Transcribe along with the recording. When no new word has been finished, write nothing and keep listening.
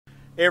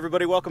Hey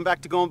everybody, welcome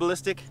back to Going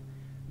Ballistic.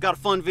 Got a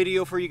fun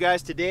video for you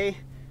guys today.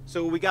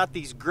 So we got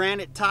these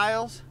granite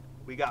tiles,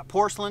 we got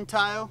porcelain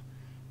tile,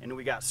 and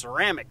we got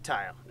ceramic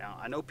tile. Now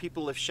I know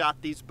people have shot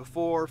these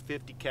before,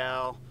 50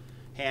 cal,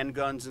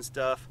 handguns and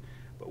stuff,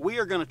 but we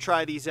are going to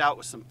try these out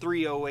with some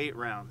 308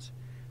 rounds.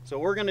 So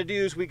what we're going to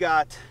do is we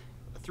got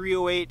a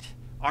 308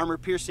 armor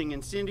piercing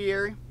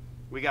incendiary,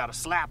 we got a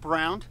slap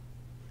round,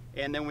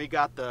 and then we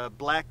got the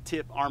black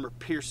tip armor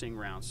piercing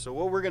rounds. So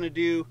what we're going to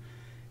do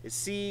is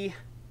see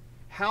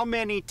how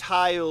many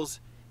tiles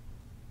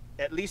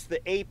at least the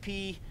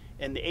AP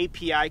and the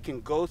API can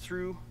go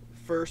through,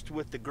 first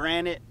with the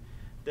granite,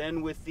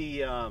 then with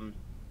the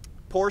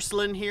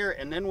porcelain here,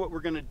 and then what we're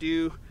going to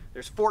do,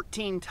 there's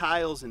 14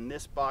 tiles in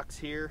this box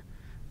here.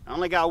 I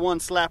only got one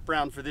slap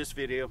round for this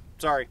video,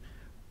 sorry,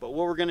 but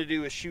what we're going to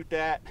do is shoot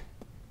that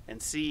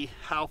and see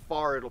how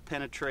far it'll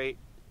penetrate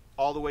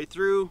all the way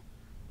through,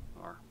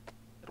 or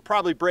it'll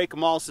probably break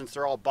them all since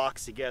they're all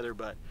boxed together,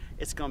 but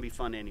it's going to be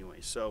fun anyway.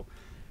 So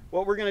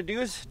what we're going to do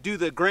is do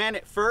the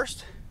granite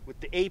first with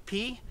the AP,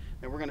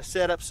 then we're going to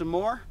set up some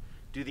more,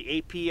 do the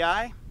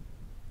API,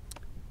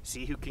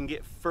 see who can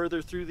get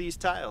further through these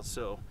tiles.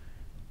 So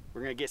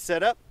we're going to get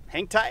set up,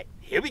 hang tight,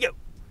 here we go.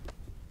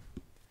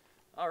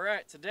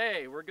 Alright,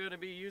 today we're going to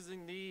be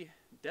using the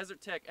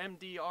Desert Tech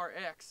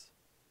MDRX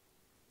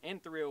in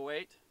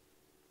 308.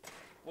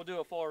 We'll do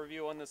a full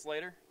review on this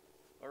later.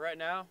 But right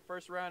now,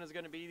 first round is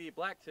going to be the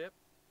black tip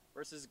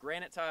versus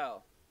granite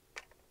tile.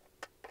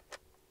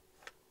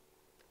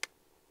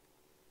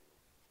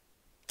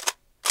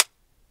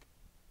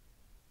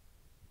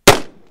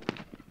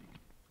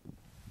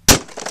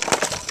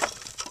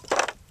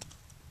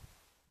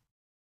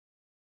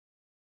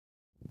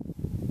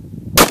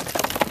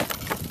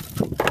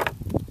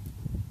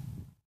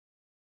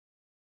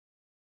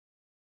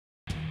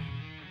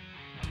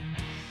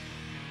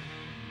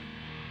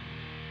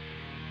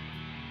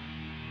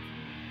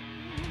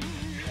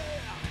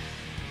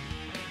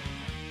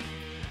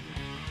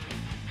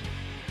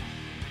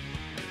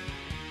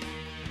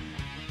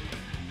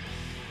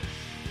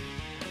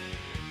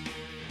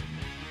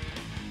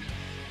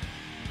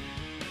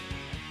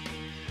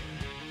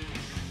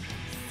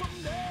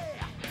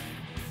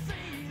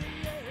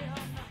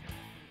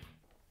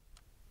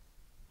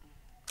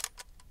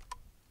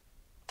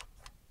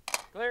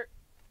 Clear.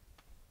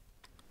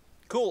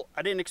 Cool,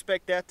 I didn't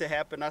expect that to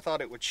happen. I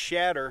thought it would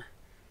shatter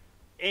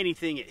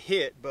anything it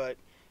hit, but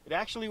it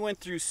actually went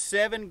through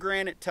 7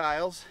 granite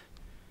tiles.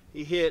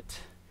 He hit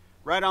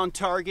right on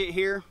target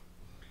here,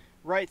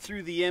 right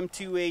through the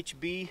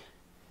M2HB,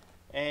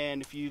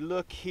 and if you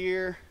look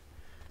here,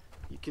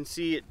 you can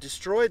see it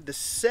destroyed the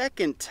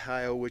second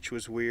tile, which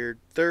was weird,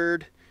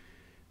 third,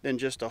 then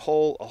just a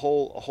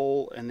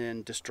hole, and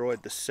then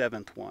destroyed the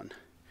 7th one.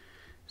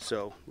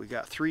 So we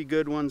got 3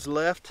 good ones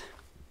left.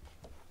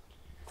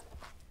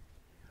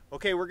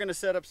 Okay, we're going to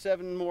set up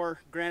 7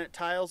 more granite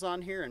tiles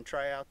on here and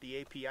try out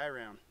the API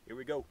round. Here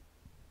we go.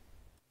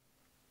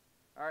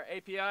 Alright,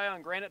 API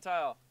on granite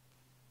tile.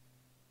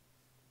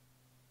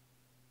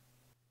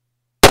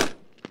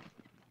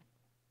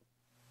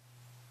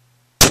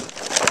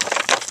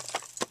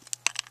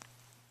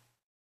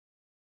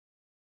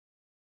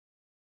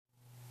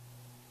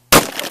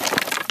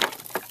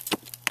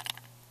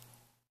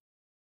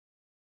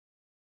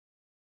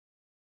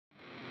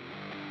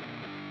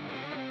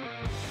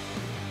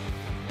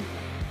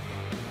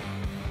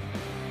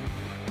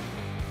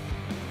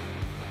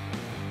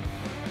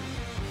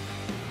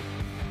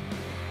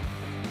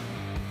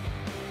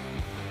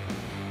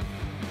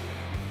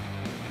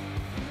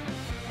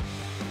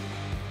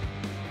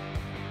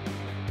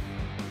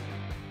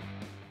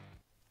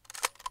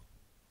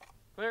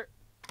 Clear.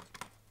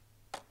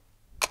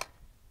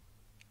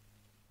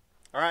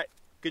 Alright,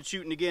 good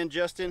shooting again,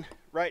 Justin.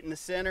 Right in the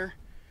center.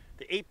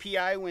 The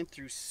API went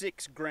through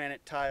 6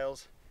 granite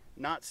tiles,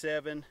 not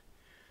 7.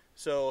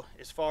 So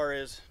as far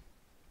as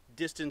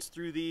distance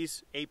through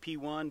these, AP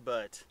won,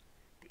 but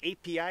the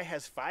API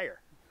has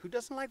fire. Who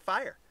doesn't like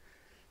fire?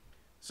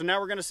 So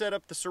now we're going to set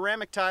up the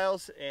ceramic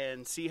tiles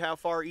and see how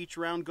far each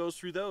round goes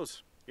through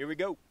those. Here we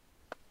go.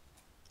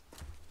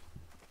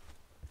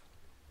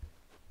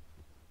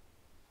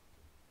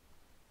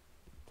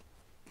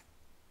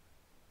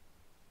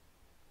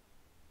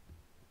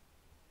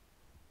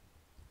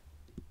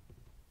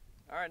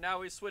 Alright, now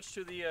we switch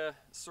to the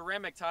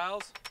ceramic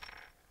tiles.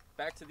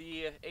 Back to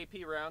the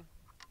AP round,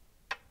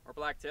 or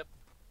black tip.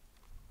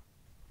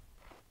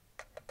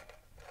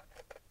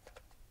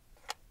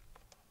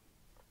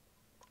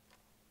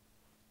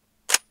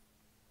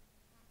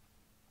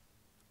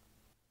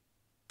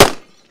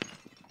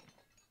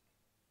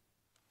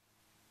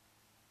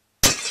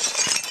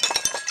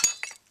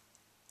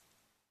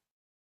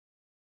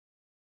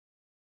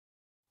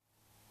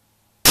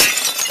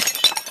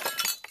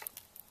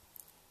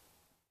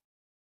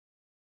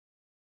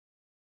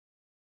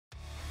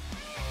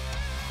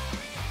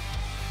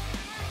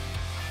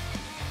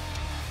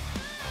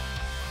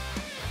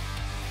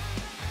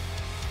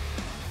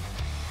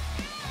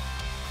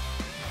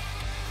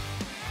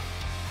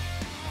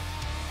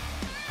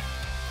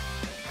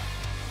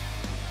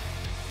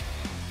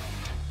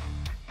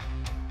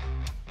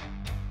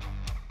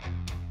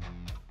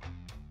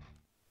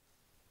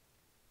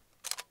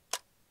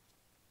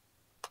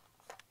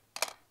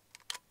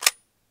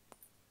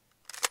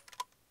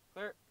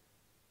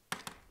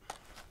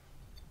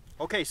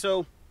 Okay,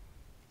 so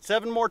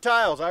 7 more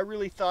tiles. I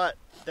really thought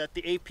that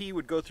the AP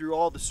would go through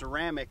all the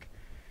ceramic.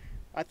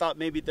 I thought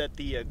maybe that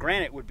the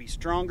granite would be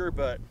stronger,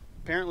 but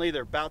apparently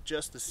they're about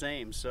just the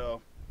same.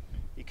 So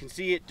you can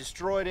see it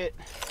destroyed it.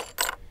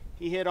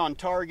 He hit on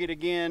target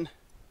again.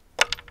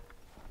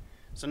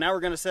 So now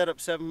we're going to set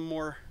up 7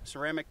 more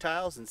ceramic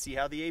tiles and see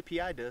how the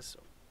API does. So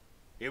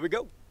here we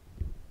go.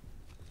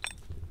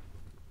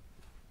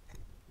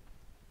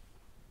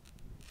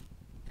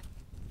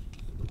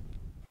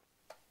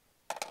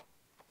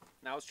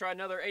 Now let's try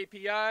another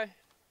API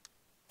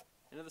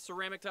into the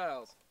ceramic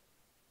tiles.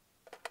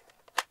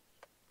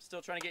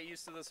 Still trying to get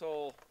used to this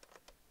whole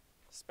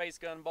space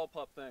gun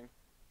bullpup thing.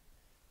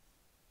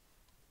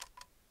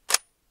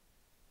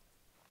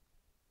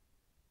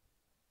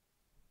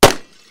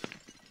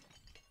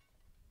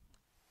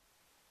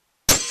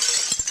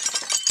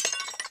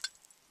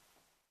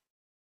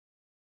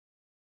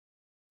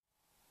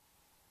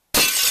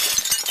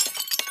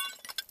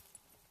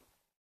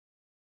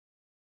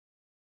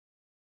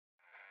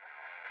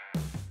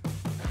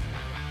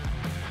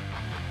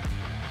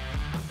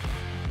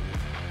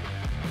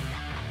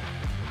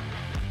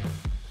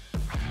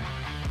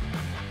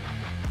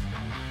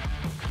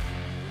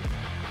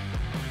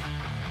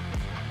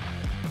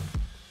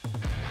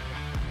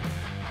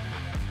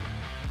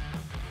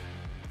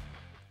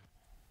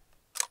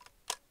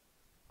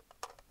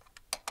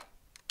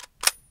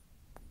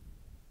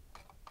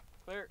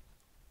 Clear.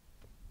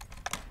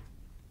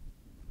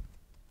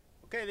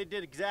 Okay, they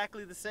did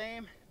exactly the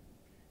same.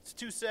 It's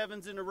 2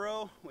 7s in a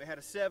row. We had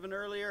a 7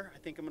 earlier. I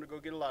think I'm gonna go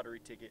get a lottery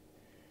ticket.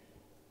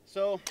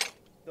 So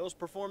those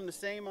perform the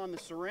same on the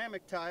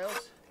ceramic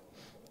tiles.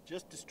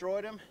 Just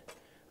destroyed them.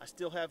 I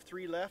still have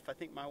 3 left. I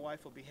think my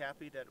wife will be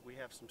happy that we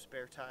have some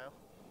spare tile.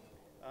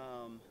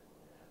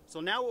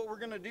 So now what we're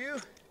gonna do,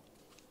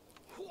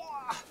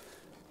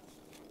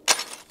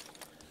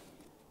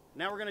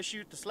 now we're gonna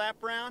shoot the slap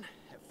round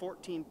at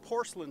 14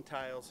 porcelain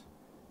tiles.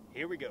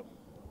 Here we go.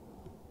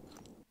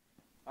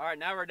 Alright,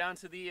 now we're down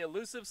to the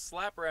elusive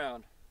slap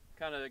round.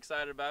 Kind of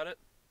excited about it.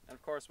 And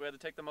of course we had to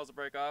take the muzzle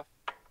brake off.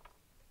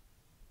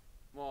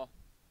 Well,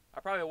 I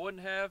probably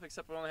wouldn't have,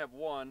 except we only have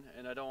 1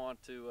 and I don't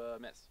want to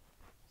miss.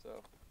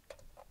 So,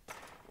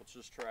 we'll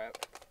just try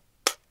it.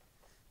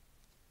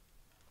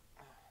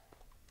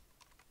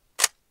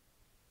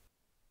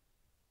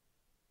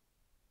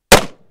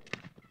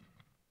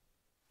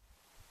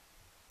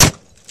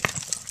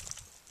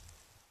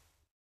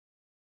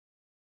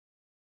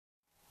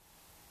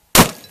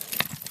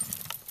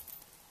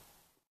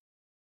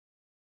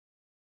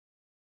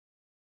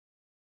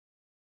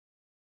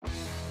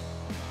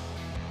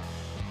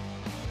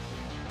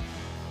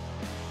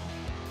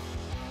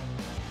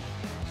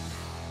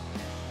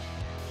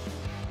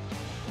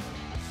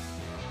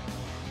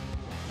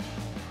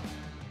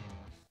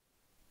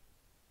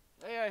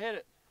 Hey, I hit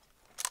it.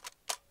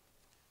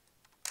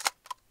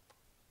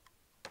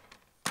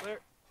 Clear.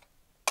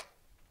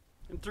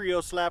 And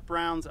 3-0 slap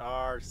rounds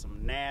are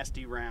some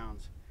nasty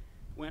rounds.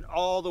 Went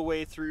all the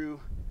way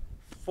through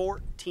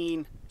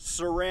 14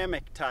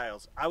 ceramic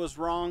tiles. I was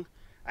wrong.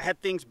 I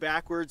had things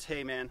backwards.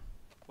 Hey man,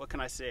 what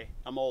can I say?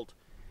 I'm old.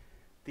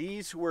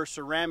 These were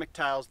ceramic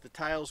tiles. The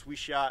tiles we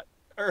shot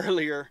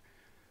earlier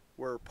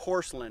were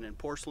porcelain, and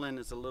porcelain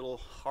is a little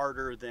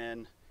harder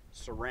than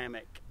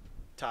ceramic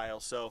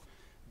tiles. So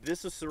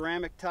this is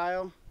ceramic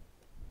tile.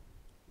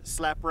 The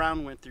slap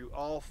round went through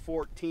all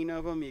 14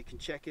 of them. You can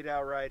check it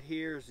out right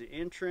here. Is the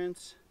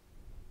entrance.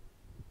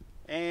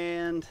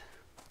 And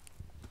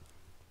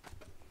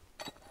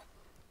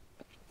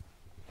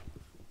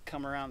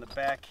come around the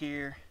back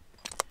here.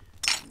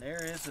 And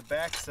there is the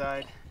back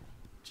side.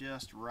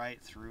 Just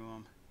right through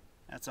them.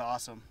 That's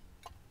awesome.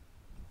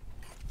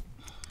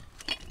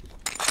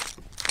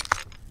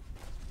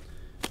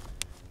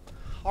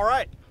 All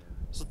right.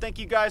 So thank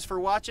you guys for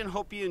watching.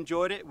 Hope you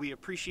enjoyed it. We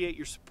appreciate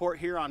your support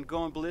here on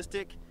Going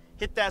Ballistic.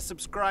 Hit that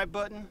subscribe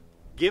button,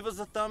 give us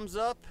a thumbs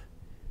up,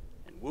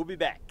 and we'll be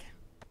back.